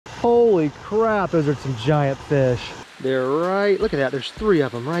Holy crap, those are some giant fish. They're right, look at that, there's 3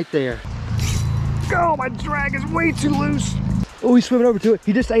 of them right there. Oh, my drag is way too loose. Oh, he's swimming over to it.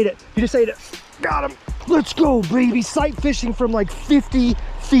 He just ate it. He just ate it. Got him. Let's go, baby. Sight fishing from like 50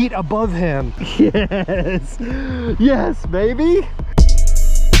 feet above him. Yes. Yes, baby.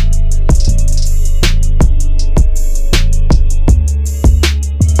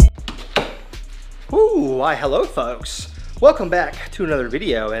 Ooh, why hello folks. Welcome back to another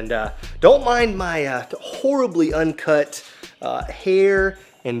video, and don't mind my horribly uncut hair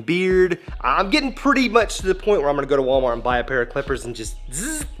and beard. I'm getting pretty much to the point where I'm gonna go to Walmart and buy a pair of clippers and just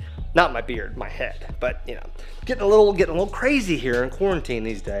zzz, not my beard, my head, but you know, getting a little crazy here in quarantine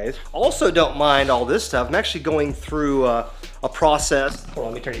these days. Also, don't mind all this stuff. I'm actually going through a process. Hold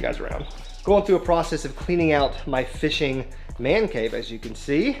on, let me turn you guys around. Going through a process of cleaning out my fishing man cave, as you can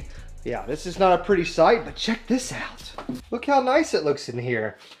see. Yeah, this is not a pretty sight, but check this out. Look how nice it looks in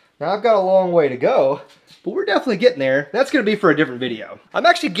here. Now I've got a long way to go, but we're definitely getting there. That's gonna be for a different video. I'm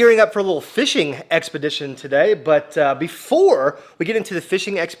actually gearing up for a little fishing expedition today, but before we get into the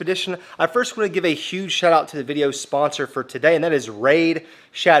fishing expedition, I first want to give a huge shout out to the video sponsor for today, and that is Raid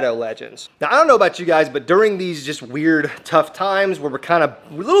Shadow Legends. Now, I don't know about you guys, but during these just weird, tough times where we're a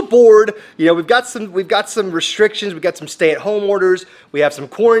little bored, you know, we've got some restrictions, we've got some stay-at-home orders, we have some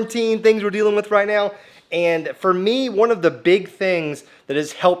quarantine things we're dealing with right now. And for me, one of the big things that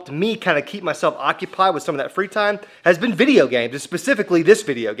has helped me kind of keep myself occupied with some of that free time has been video games, and specifically this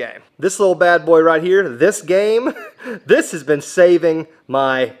video game. This little bad boy right here, this game, this has been saving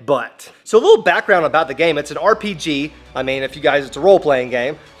my butt. So a little background about the game. It's an RPG. I mean, if you guys, it's a role-playing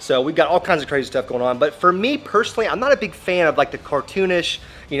game. So we've got all kinds of crazy stuff going on. But for me personally, I'm not a big fan of like the cartoonish,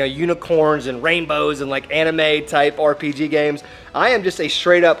 you know, unicorns and rainbows and like anime type RPG games. I am just a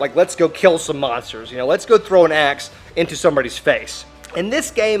straight up like, let's go kill some monsters. You know, let's go throw an axe into somebody's face. And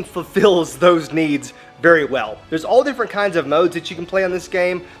this game fulfills those needs very well. There's all different kinds of modes that you can play on this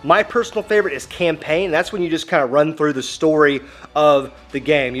game. My personal favorite is campaign. That's when you just kind of run through the story of the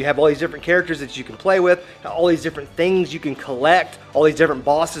game. You have all these different characters that you can play with, all these different things you can collect, all these different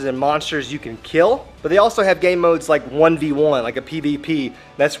bosses and monsters you can kill. But they also have game modes like 1v1, like a PvP.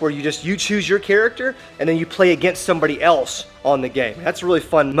 That's where you choose your character and then you play against somebody else on the game. That's a really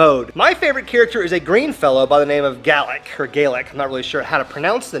fun mode. My favorite character is a green fellow by the name of Gallic, or Gaelic. I'm not really sure how to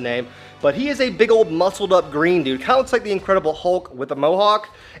pronounce the name, but he is a big old muscled up green dude. Kind of looks like the Incredible Hulk with a mohawk,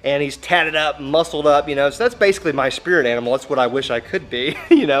 and he's tatted up, muscled up, you know, so that's basically my spirit animal. That's what I wish I could be,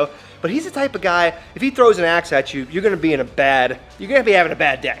 you know. But he's the type of guy, if he throws an axe at you, you're gonna be having a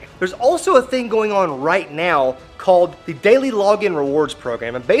bad day. There's also a thing going on right now called the Daily Login Rewards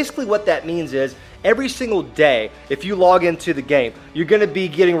Program. And basically what that means is every single day, if you log into the game, you're gonna be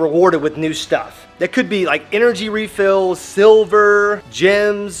getting rewarded with new stuff. That could be like energy refills, silver,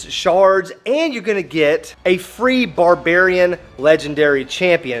 gems, shards, and you're gonna get a free Barbarian Legendary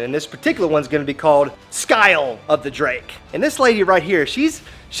Champion. And this particular one's gonna be called Skyle of the Drake. And this lady right here, she's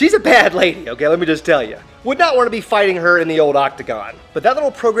a bad lady, okay, let me just tell you. Would not want to be fighting her in the old octagon. But that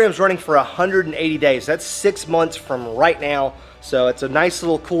little program's running for 180 days. That's 6 months from right now. So it's a nice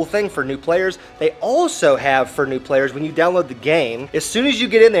little cool thing for new players. They also have for new players, when you download the game, as soon as you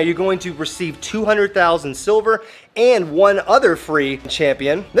get in there, you're going to receive 200,000 silver and one other free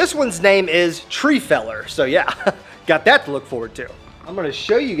champion. This one's name is Tree Feller. So yeah, got that to look forward to. I'm going to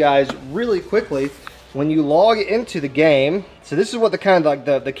show you guys really quickly when you log into the game. So this is what the kind of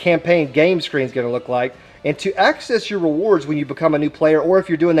like the campaign game screen is going to look like. And to access your rewards when you become a new player, or if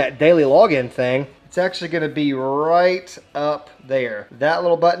you're doing that daily login thing, it's actually going to be right up there. That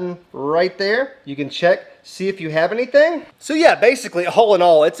little button right there. You can check, see if you have anything. So yeah, basically, all in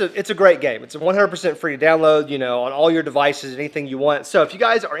all, it's a great game. It's 100% free to download, you know, on all your devices, anything you want. So if you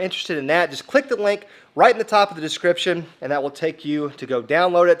guys are interested in that, just click the link right in the top of the description, and that will take you to go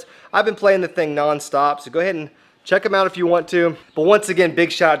download it. I've been playing the thing non-stop, so go ahead and check them out if you want to. But once again,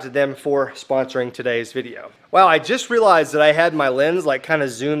 big shout out to them for sponsoring today's video. Wow, I just realized that I had my lens like kind of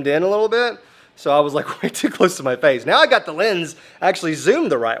zoomed in a little bit. So I was like way too close to my face. Now I got the lens actually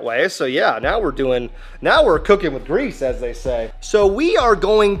zoomed the right way. So yeah, now we're cooking with grease, as they say. So we are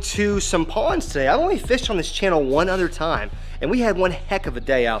going to some ponds today. I've only fished on this channel one other time, and we had one heck of a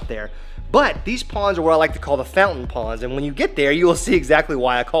day out there. But these ponds are what I like to call the fountain ponds. And when you get there, you will see exactly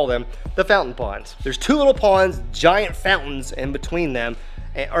why I call them the fountain ponds. There's two little ponds, giant fountains in between them,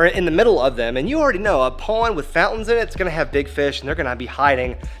 or in the middle of them. And you already know a pond with fountains in it, it's gonna have big fish, and they're gonna be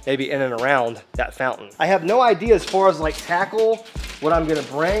hiding maybe in and around that fountain. I have no idea as far as like tackle, what I'm gonna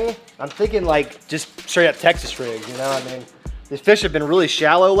bring. I'm thinking like just straight up Texas rigs, you know what I mean? The fish have been really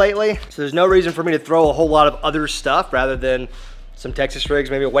shallow lately, so there's no reason for me to throw a whole lot of other stuff rather than some Texas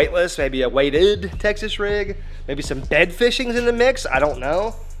rigs, maybe a weightless, maybe a weighted Texas rig, maybe some bed fishing's in the mix. I don't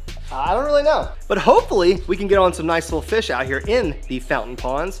know. I don't really know. But hopefully we can get on some nice little fish out here in the fountain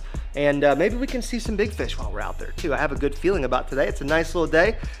ponds. And maybe we can see some big fish while we're out there too. I have a good feeling about today. It's a nice little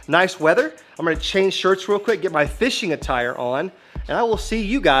day, nice weather. I'm gonna change shirts real quick, get my fishing attire on, and I will see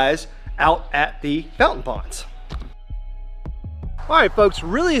you guys out at the fountain ponds. All right, folks,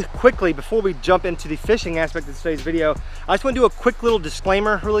 really quickly before we jump into the fishing aspect of today's video, I just want to do a quick little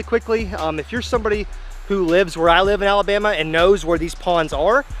disclaimer really quickly. If you're somebody who lives where I live in Alabama and knows where these ponds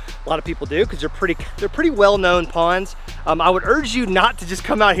are, a lot of people do because they're pretty well-known ponds. I would urge you not to just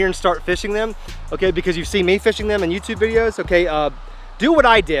come out here and start fishing them, okay, because you've seen me fishing them in YouTube videos, okay? Do what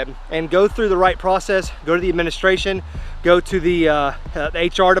I did and go through the right process, go to the administration, go to the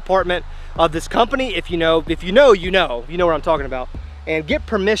HR department of this company. If you know what I'm talking about, and get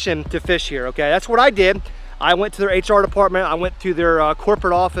permission to fish here, okay? That's what I did. I went to their HR department, I went to their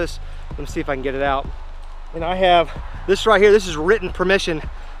corporate office. Let me see if I can get it out. And I have this right here. This is written permission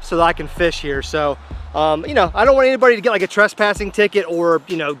so that I can fish here. So, you know, I don't want anybody to get like a trespassing ticket or,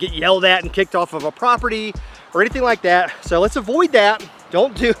 you know, get yelled at and kicked off of a property or anything like that. So let's avoid that.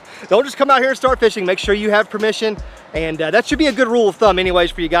 Don't just come out here and start fishing. Make sure you have permission. And that should be a good rule of thumb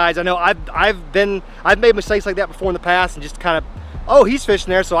anyways for you guys. I know I've made mistakes like that before in the past and just kind of, oh, he's fishing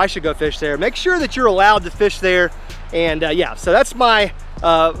there, so I should go fish there. Make sure that you're allowed to fish there. And yeah, so that's my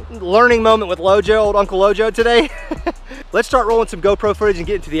learning moment with LOJO, old Uncle LOJO today. Let's start rolling some GoPro footage and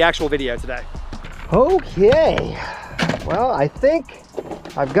get into the actual video today. Okay, well, I think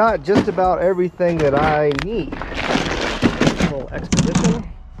I've got just about everything that I need. A little expedition.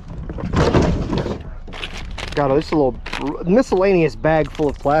 Got this little miscellaneous bag full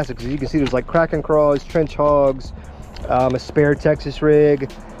of plastics. As you can see, there's like Kraken craws, trench hogs, a spare Texas rig,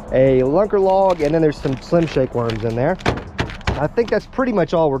 a lunker log, and then there's some slim shake worms in there. I think that's pretty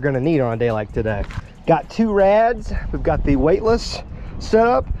much all we're gonna need on a day like today. Got two rads. We've got the weightless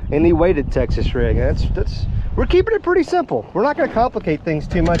setup and the weighted Texas rig. We're keeping it pretty simple. We're not gonna complicate things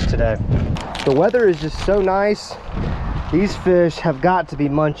too much today. The weather is just so nice. These fish have got to be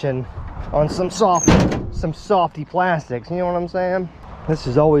munching on some softy plastics. You know what I'm saying? This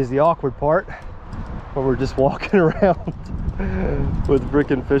is always the awkward part, where we're just walking around with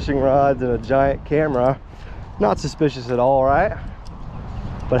freaking fishing rods and a giant camera. Not suspicious at all, right?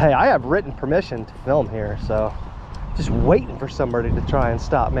 But hey, I have written permission to film here, so just waiting for somebody to try and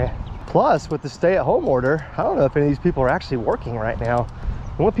stop me. Plus, with the stay-at-home order, I don't know if any of these people are actually working right now.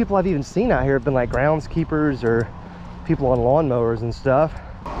 The only people I've even seen out here have been like groundskeepers or people on lawnmowers and stuff.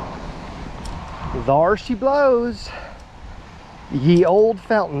 There she blows. Ye old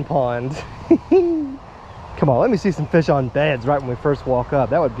fountain pond. Come on, let me see some fish on beds right when we first walk up.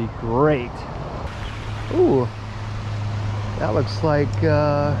 That would be great. Ooh, that looks like,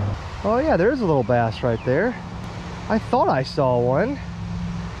 oh yeah, there's a little bass right there. I thought I saw one.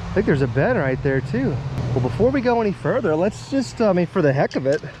 I think there's a bed right there too. Well, before we go any further, let's just, I mean, for the heck of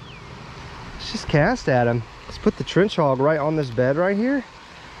it, let's just cast at him. Let's put the trench hog right on this bed right here.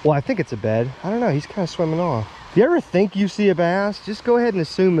 Well, I think it's a bed. I don't know, he's kind of swimming off. If you ever think you see a bass, just go ahead and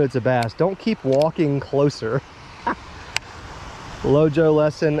assume that it's a bass. Don't keep walking closer. LOJO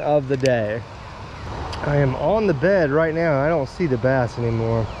lesson of the day. I am on the bed right now. I don't see the bass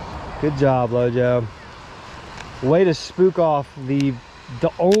anymore. Good job, LOJO. Way to spook off the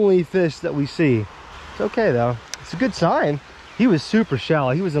only fish that we see. It's okay though. It's a good sign. He was super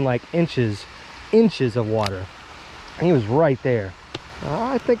shallow. He was in like inches of water. And he was right there.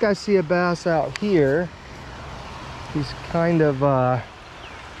 I think I see a bass out here. He's kind of,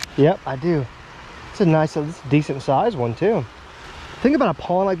 yep, I do. It's a nice, it's a decent sized one too. Think about a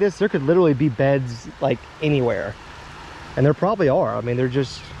pond like this, there could literally be beds like anywhere. And there probably are. I mean, they're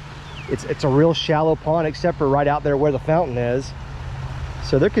just, it's a real shallow pond except for right out there where the fountain is.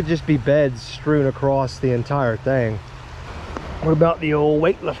 So there could just be beds strewn across the entire thing. What about the old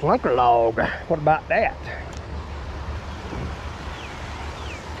weightless lunker log? What about that?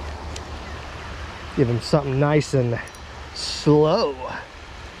 Give him something nice and slow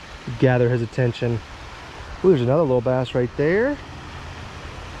to gather his attention. Ooh, there's another little bass right there.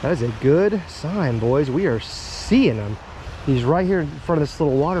 That is a good sign, boys. We are seeing him. He's right here in front of this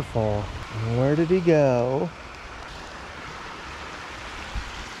little waterfall. Where did he go?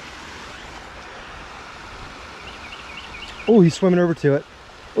 Oh, he's swimming over to it.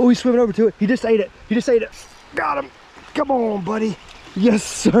 Oh, he's swimming over to it. He just ate it. He just ate it. Got him. Come on, buddy. Yes,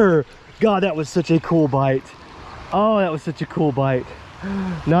 sir. God, that was such a cool bite. Oh, that was such a cool bite.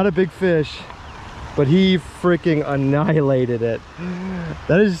 Not a big fish, but he freaking annihilated it.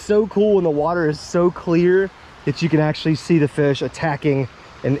 That is so cool when the water is so clear that you can actually see the fish attacking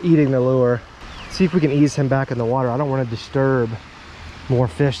and eating the lure. See if we can ease him back in the water. I don't want to disturb more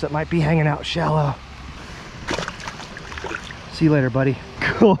fish that might be hanging out shallow. See you later, buddy.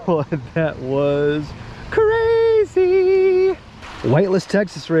 Cool. That was crazy. Weightless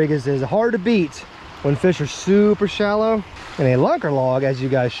Texas rig is hard to beat when fish are super shallow. And a lunker log, as you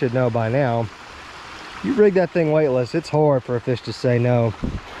guys should know by now, you rig that thing weightless, it's hard for a fish to say no.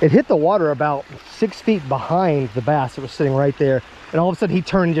 It hit the water about 6 feet behind the bass that was sitting right there. And all of a sudden he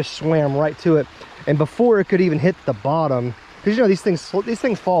turned and just swam right to it. And before it could even hit the bottom, because you know these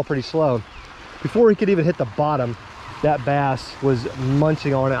things fall pretty slow. Before he could even hit the bottom, that bass was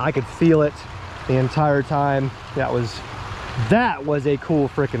munching on it. I could feel it the entire time. That was a cool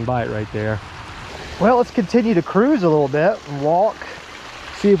freaking bite right there. Well, let's continue to cruise a little bit and walk.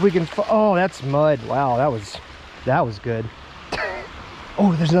 See if we can, oh, that's mud. Wow, that was good.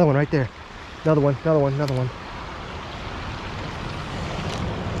 Oh, there's another one right there. Another one.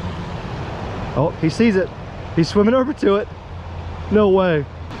 Oh, he sees it. He's swimming over to it. No way.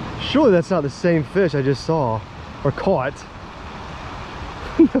 Surely that's not the same fish I just saw or caught.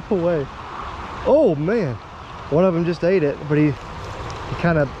 No way. Oh man. One of them just ate it, but he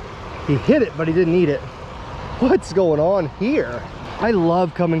hit it, but he didn't eat it. What's going on here? I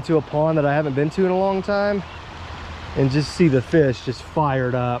love coming to a pond that I haven't been to in a long time and just see the fish just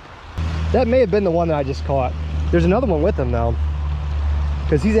fired up. That may have been the one that I just caught. There's another one with him though,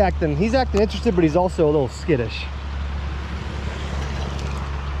 because he's acting interested, but he's also a little skittish.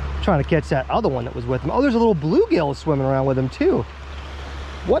 Trying to catch that other one that was with him. Oh, there's a little bluegill swimming around with him too.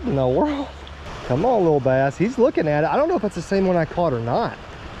 What in the world? Come on, little bass. He's looking at it. I don't know if it's the same one I caught or not.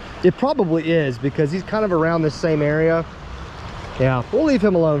 It probably is, because he's kind of around this same area. Yeah, we'll leave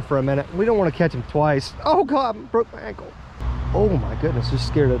him alone for a minute. We don't want to catch him twice. Oh God, broke my ankle. Oh my goodness, just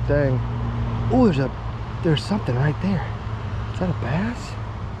scared of that thing. Oh, there's something right there. Is that a bass?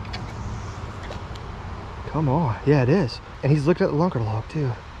 Come on. Yeah, it is. And he's looking at the lunker log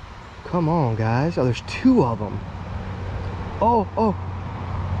too. Come on, guys. Oh, there's two of them. Oh,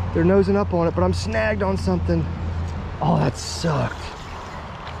 they're nosing up on it, but I'm snagged on something. Oh, that sucked.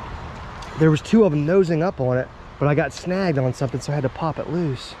 There was two of them nosing up on it, but I got snagged on something, so I had to pop it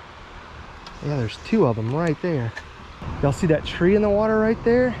loose. Yeah, there's two of them right there. Y'all see that tree in the water right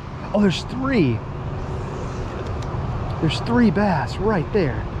there? Oh, there's three. There's three bass right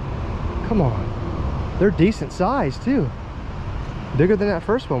there. Come on. They're decent size too. Bigger than that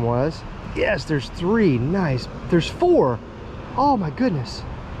first one was. Yes, there's three. Nice. There's four. Oh my goodness.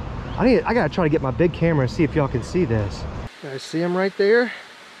 I gotta try to get my big camera and see if y'all can see this. You guys see them right there?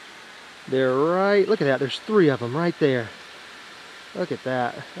 They're right, look at that. There's three of them right there. Look at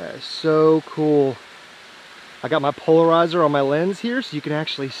that. That is so cool. I got my polarizer on my lens here so you can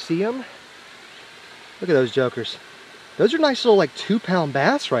actually see them. Look at those jokers. Those are nice little like 2-pound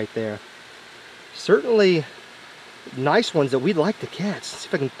bass right there. Certainly nice ones that we'd like to catch. Let's see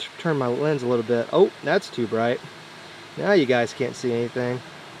if I can turn my lens a little bit. Oh, that's too bright. Now you guys can't see anything.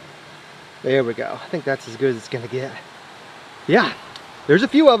 There we go. I think that's as good as it's gonna get. Yeah, there's a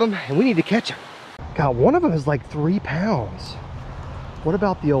few of them and we need to catch them. God, one of them is like 3 pounds. What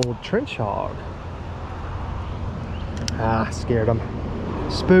about the old trench hog? Ah, scared them.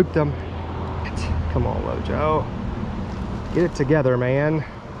 Spooked them. Come on, LOJO. Get it together, man.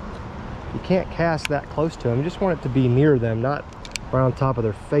 You can't cast that close to them. You just want it to be near them, not right on top of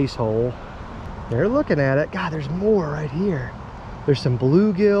their face hole. They're looking at it. God, there's more right here. There's some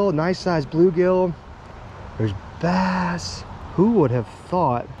bluegill, nice sized bluegill. There's bass. Who would have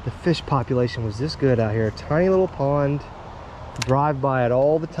thought the fish population was this good out here? A tiny little pond. Drive by it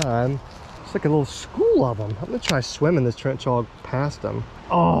all the time. It's like a little school of them. I'm gonna try swimming this trench hog past them.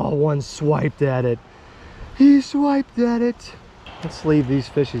 Oh, one swiped at it. He swiped at it. Let's leave these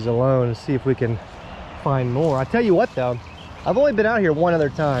fishies alone and see if we can find more. I tell you what though, I've only been out here one other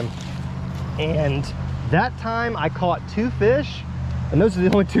time. And that time I caught 2 fish, and those are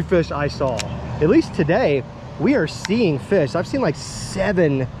the only 2 fish I saw. At least today, we are seeing fish. I've seen like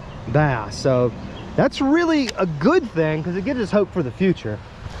 7 bass. So that's really a good thing because it gives us hope for the future.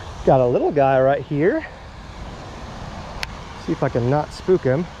 Got a little guy right here. See if I can not spook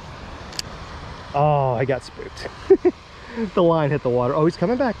him. Oh, I got spooked. The line hit the water. Oh, he's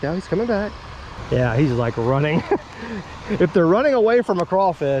coming back now. He's coming back. Yeah, he's like running. If they're running away from a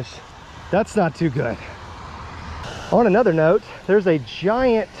crawfish, that's not too good. On another note, there's a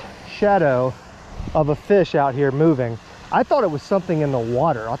giant shadow of a fish out here moving. I thought it was something in the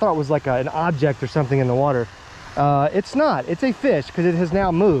water. I thought it was like an object or something in the water. It's not. It's a fish because it has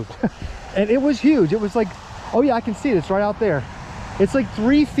now moved. And it was huge. It was like, oh yeah, I can see it. It's right out there. It's like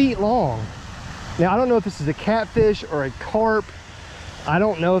 3 feet long. Now, I don't know if this is a catfish or a carp. I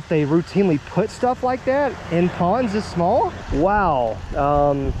don't know if they routinely put stuff like that in ponds this small. Wow.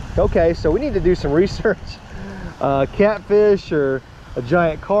 Okay, so we need to do some research. Catfish or a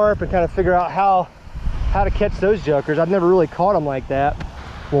giant carp and kind of figure out how to catch those jokers. I've never really caught them like that.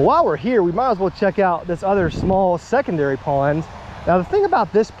 Well, while we're here, we might as well check out this other small secondary pond. Now, the thing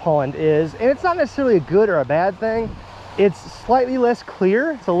about this pond is, and it's not necessarily a good or a bad thing, it's slightly less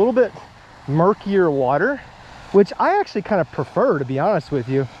clear. It's a little bit murkier water, which I actually kind of prefer, to be honest with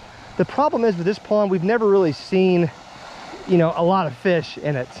you. The problem is with this pond, we've never really seen, you know, a lot of fish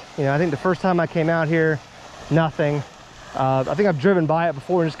in it. You know, I think the first time I came out here, nothing. I think I've driven by it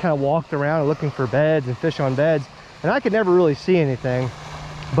before and just kind of walked around looking for beds and fish on beds, and I could never really see anything.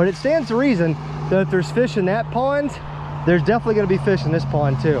 But it stands to reason that if there's fish in that pond, there's definitely going to be fish in this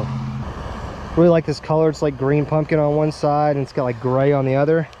pond too. Really like this color. It's like green pumpkin on one side and it's got like gray on the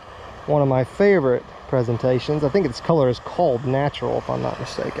other. One of my favorite presentations. I think its color is called natural, if I'm not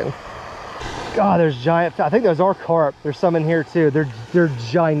mistaken. God, there's giant, I think those are carp. There's some in here too. They're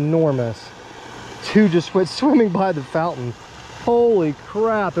ginormous. Two just went swimming by the fountain. Holy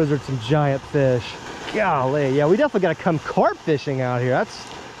crap, those are some giant fish. Golly, yeah, we definitely got to come carp fishing out here. That's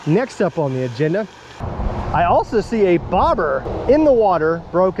next up on the agenda. I also see a bobber in the water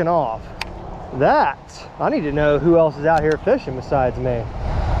broken off. I need to know who else is out here fishing besides me.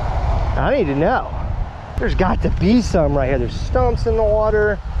 I need to know. There's got to be some right here. There's stumps in the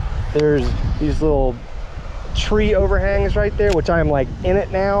water. There's these little tree overhangs right there, which I'm like in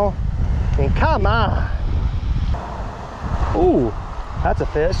it now. I mean, come on. Ooh, that's a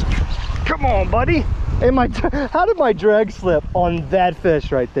fish. Come on, buddy. Hey, how did my drag slip on that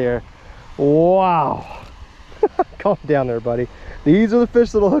fish right there? Wow. Calm down there, buddy. These are the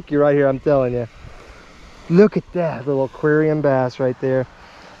fish that'll hook you right here, I'm telling you. Look at that little aquarium bass right there.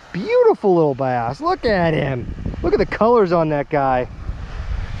 Beautiful little bass. Look at him. Look at the colors on that guy.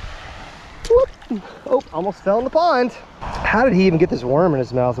 Whoop. Oh, almost fell in the pond. How did he even get this worm in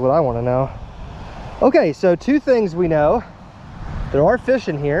his mouth is what I want to know. Okay, so two things we know. There are fish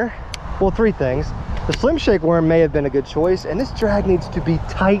in here. Well, three things. The Slim Shake worm may have been a good choice, and this drag needs to be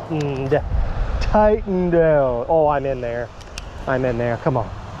tightened down. Oh, I'm in there. I'm in there. Come on.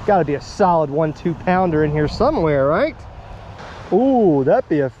 Gotta be a solid 1-2 pounder in here somewhere, right? Ooh, that'd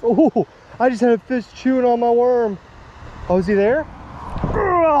be a... Ooh, I just had a fish chewing on my worm. Oh, is he there?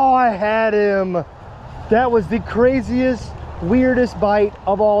 Oh, I had him. That was the craziest, weirdest bite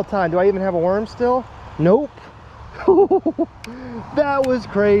of all time. Do I even have a worm still? Nope. That was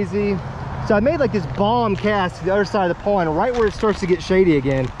crazy. So I made like this bomb cast to the other side of the pond, right where it starts to get shady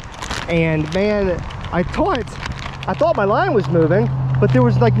again. And man, I thought my line was moving, but there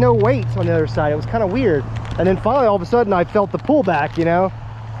was like no weight on the other side. It was kind of weird. And then finally, all of a sudden, I felt the pullback, you know?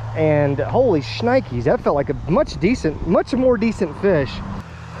 And holy shnikes, that felt like a much more decent fish.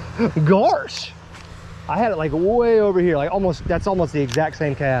 Gosh, I had it like way over here, like that's almost the exact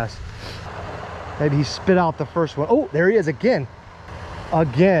same cast. Maybe he spit out the first one. Oh, there he is again.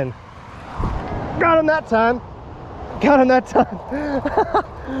 Again. Got him that time. Got him that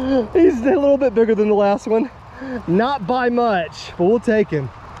time. He's a little bit bigger than the last one. Not by much, but we'll take him.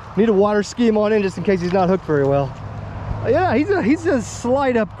 Need a water ski him on in just in case he's not hooked very well. Yeah, he's a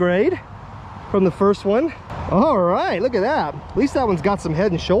slight upgrade from the first one. All right, look at that. At least that one's got some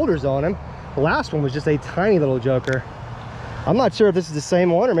head and shoulders on him. The last one was just a tiny little joker. I'm not sure if this is the same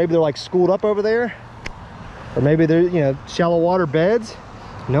one, or maybe they're like schooled up over there, or maybe they're, you know, shallow water beds.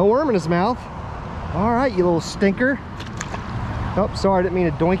 No worm in his mouth. All right, you little stinker. Oh, sorry, I didn't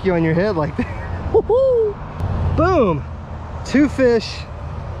mean to doink you on your head like that. Woohoo! Boom! 2 fish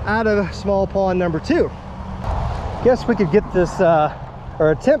out of small pond number 2. Guess we could get this,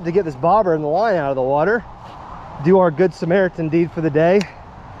 or attempt to get this bobber and the line out of the water. Do our good Samaritan deed for the day.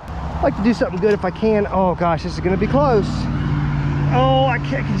 I like to do something good if I can. Oh gosh, this is gonna be close. Oh, I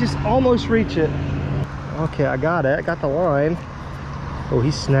can just almost reach it. Okay, I got it. I got the line. Oh, he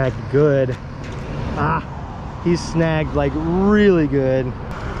snagged good. Ah, he's snagged like really good.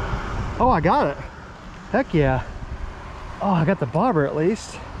 Oh, I got it. Heck yeah. Oh, I got the bobber at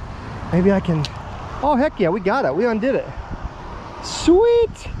least. Maybe I can. Oh, heck yeah, we got it. We undid it.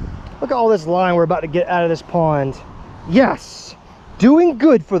 Sweet. Look at all this line we're about to get out of this pond. Yes, doing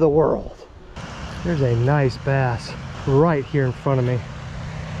good for the world. There's a nice bass right here in front of me.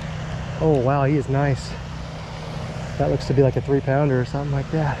 Oh, wow, he is nice. That looks to be like a 3-pounder or something like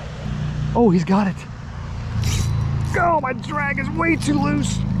that. Oh, he's got it. Oh, my drag is way too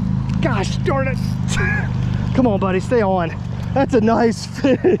loose. Gosh darn it. Come on, buddy, stay on. That's a nice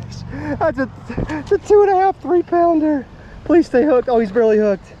fish. That's a 2.5, 3-pounder. Please stay hooked. Oh, he's barely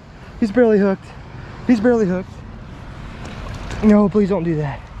hooked. He's barely hooked. He's barely hooked. No, please don't do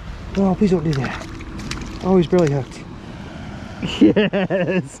that. No, please don't do that. Oh, he's barely hooked.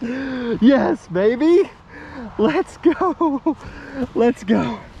 Yes. Yes, baby. Let's go. Let's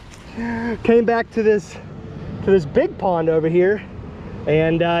go. Came back to this big pond over here.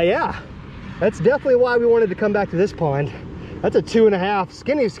 And yeah, that's definitely why we wanted to come back to this pond. That's a 2.5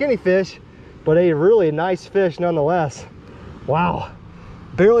 skinny fish, but a really nice fish nonetheless. Wow.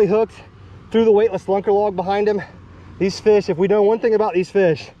 Barely hooked, threw the weightless lunker log behind him. These fish, if we know one thing about these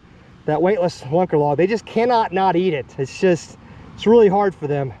fish, that weightless lunker log, they just cannot not eat it. It's really hard for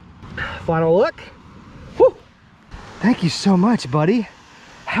them. Final look. Whew. Thank you so much, buddy.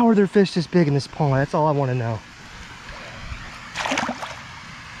 How are there fish this big in this pond? That's all I want to know.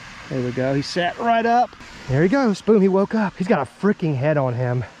 There we go. He sat right up. There he goes. Boom, he woke up. He's got a freaking head on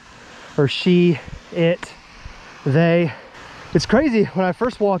him. Or she, it, they. It's crazy. When I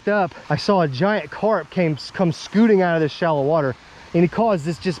first walked up, I saw a giant carp come scooting out of this shallow water. And he caused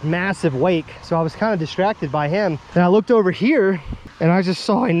this just massive wake. So I was kind of distracted by him. And I looked over here and I just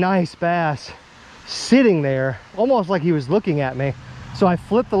saw a nice bass sitting there, almost like he was looking at me. So I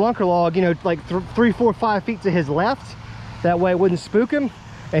flipped the lunker log, you know, like 3, 4, 5 feet to his left. That way it wouldn't spook him.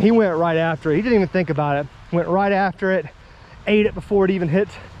 And he went right after it. He didn't even think about it. Went right after it, ate it before it even hit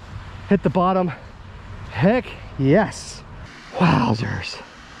the bottom. Heck yes. Wowzers.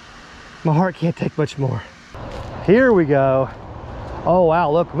 My heart can't take much more. Here we go. Oh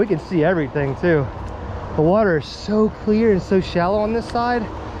wow, look, we can see everything too. The water is so clear and so shallow on this side.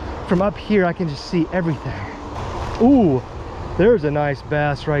 From up here, I can just see everything. Ooh, there's a nice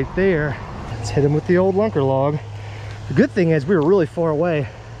bass right there. Let's hit him with the old lunker log. The good thing is we were really far away,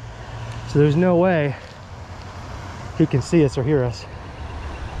 so there's no way he can see us or hear us.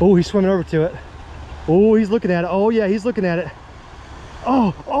 Oh, he's swimming over to it. Oh, he's looking at it. Oh yeah, he's looking at it.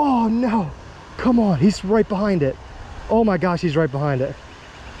 Oh no. Come on, he's right behind it. Oh my gosh, he's right behind it.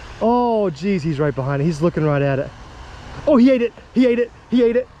 Oh geez, he's right behind it. He's looking right at it. Oh, he ate it. He ate it. He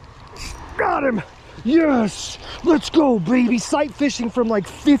ate it. Got him. Yes. Let's go, baby. Sight fishing from like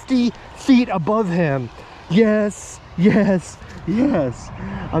 50 feet above him. Yes. Yes. Yes.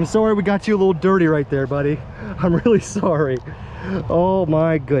 I'm sorry we got you a little dirty right there, buddy. I'm really sorry. Oh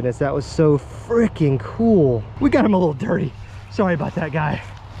my goodness, that was so freaking cool. We got him a little dirty. Sorry about that, guy.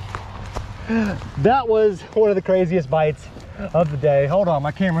 That was one of the craziest bites of the day. Hold on,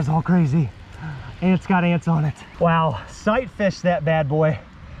 my camera's all crazy. And it's got ants on it. Wow, sight fished that bad boy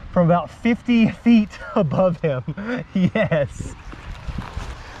from about 50 feet above him. Yes.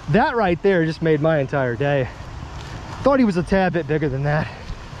 That right there just made my entire day. Thought he was a tad bit bigger than that.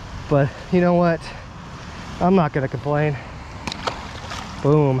 But you know what? I'm not gonna complain.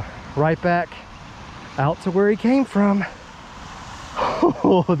 Boom, right back out to where he came from.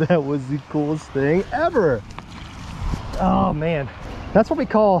 Oh, that was the coolest thing ever. Oh man, that's what we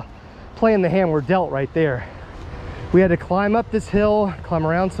call playing the hand we're dealt right there. We had to climb up this hill, climb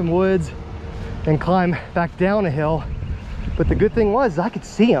around some woods, and climb back down a hill. But the good thing was I could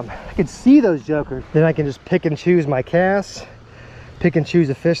see them. I could see those jokers. Then I can just pick and choose my casts, pick and choose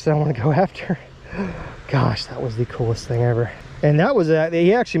the fish that I want to go after. Gosh, that was the coolest thing ever. And that was,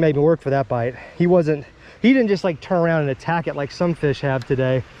 he actually made me work for that bite. He didn't just like turn around and attack it like some fish have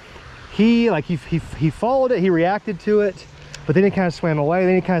today. He followed it, he reacted to it, but then he kind of swam away.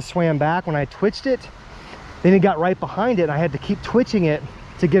 Then he kind of swam back when I twitched it. Then he got right behind it and I had to keep twitching it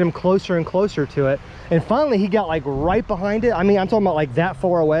to get him closer and closer to it. And finally he got like right behind it. I mean, I'm talking about like that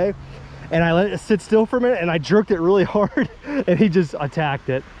far away. And I let it sit still for a minute and I jerked it really hard and he just attacked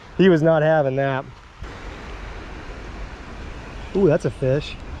it. He was not having that. Ooh, that's a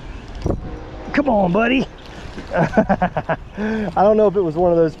fish. Come on, buddy. I don't know if it was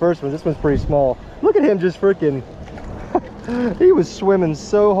one of those first ones. This one's pretty small. Look at him just freaking. He was swimming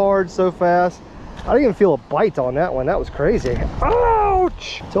so hard, so fast. I didn't even feel a bite on that one. That was crazy.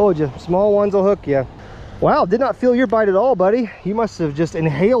 Ouch! Told you, small ones will hook you. Wow, did not feel your bite at all, buddy. You must have just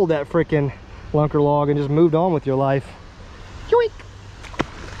inhaled that freaking lunker log and just moved on with your life. Yoink!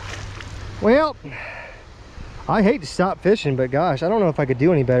 Well, I hate to stop fishing, but gosh, I don't know if I could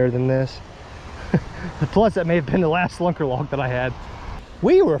do any better than this. Plus, that may have been the last lunker log that I had.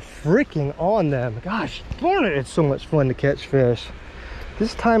 We were freaking on them. Gosh, darn it, it's so much fun to catch fish.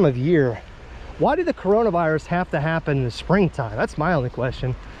 This time of year, why did the coronavirus have to happen in the springtime? That's my only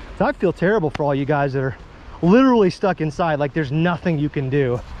question. So I feel terrible for all you guys that are literally stuck inside, like there's nothing you can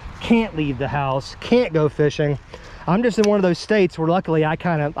do. Can't leave the house, can't go fishing. I'm just in one of those states where luckily I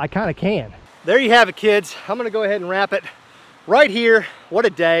kind of can. There you have it, kids. I'm gonna go ahead and wrap it right here. What a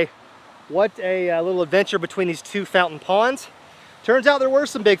day. What a little adventure between these two fountain ponds. Turns out there were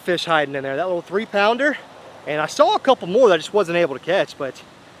some big fish hiding in there, that little 3-pounder. And I saw a couple more that I just wasn't able to catch, but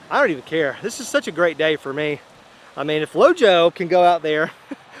I don't even care. This is such a great day for me. I mean, if LOJO can go out there,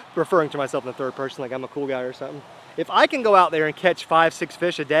 referring to myself in the third person like I'm a cool guy or something. If I can go out there and catch 5-6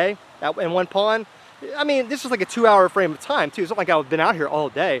 fish a day in one pond, I mean, this is like a 2-hour frame of time too. It's not like I've been out here all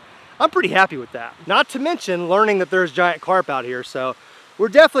day. I'm pretty happy with that. Not to mention learning that there's giant carp out here. So we're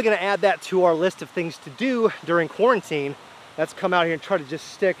definitely gonna add that to our list of things to do during quarantine. Let's come out here and try to just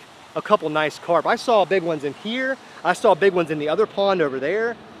stick a couple nice carp. I saw big ones in here. I saw big ones in the other pond over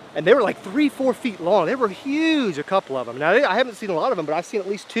there. And they were like 3-4 feet long. They were huge, a couple of them. Now, I haven't seen a lot of them, but I've seen at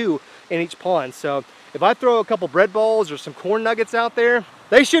least 2 in each pond. So if I throw a couple bread balls or some corn nuggets out there,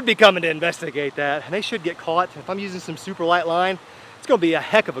 they should be coming to investigate that. And they should get caught. If I'm using some super light line, it's gonna be a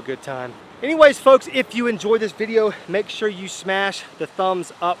heck of a good time. Anyways, folks, if you enjoyed this video, make sure you smash the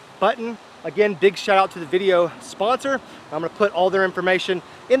thumbs up button. Again, big shout out to the video sponsor. I'm gonna put all their information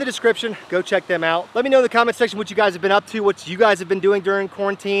in the description. Go check them out. Let me know in the comment section what you guys have been up to, what you guys have been doing during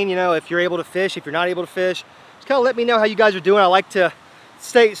quarantine. You know, if you're able to fish, if you're not able to fish. Just kind of let me know how you guys are doing. I like to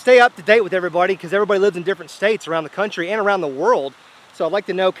stay up to date with everybody because everybody lives in different states around the country and around the world. So I'd like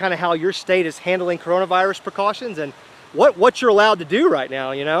to know kind of how your state is handling coronavirus precautions and what you're allowed to do right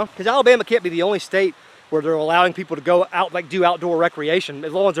now, you know? Because Alabama can't be the only state where they're allowing people to go out, like do outdoor recreation,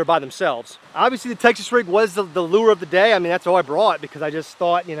 as long as they're by themselves. Obviously the Texas rig was the lure of the day. I mean, that's all I brought because I just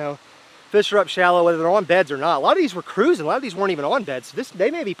thought, you know, fish are up shallow, whether they're on beds or not. A lot of these were cruising, a lot of these weren't even on beds. So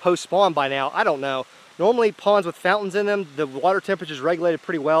they may be post-spawn by now, I don't know. Normally ponds with fountains in them, the water temperature is regulated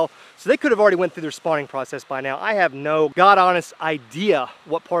pretty well. So they could have already went through their spawning process by now. I have no God-honest idea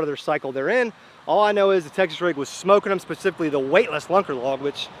what part of their cycle they're in. All I know is the Texas rig was smoking them, specifically the weightless lunker log,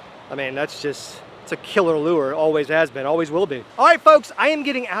 which, I mean, that's just, it's a killer lure, always has been, always will be. All right, folks, I am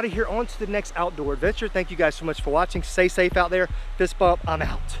getting out of here on to the next outdoor adventure. Thank you guys so much for watching. Stay safe out there. Fist bump, I'm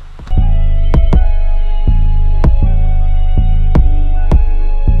out.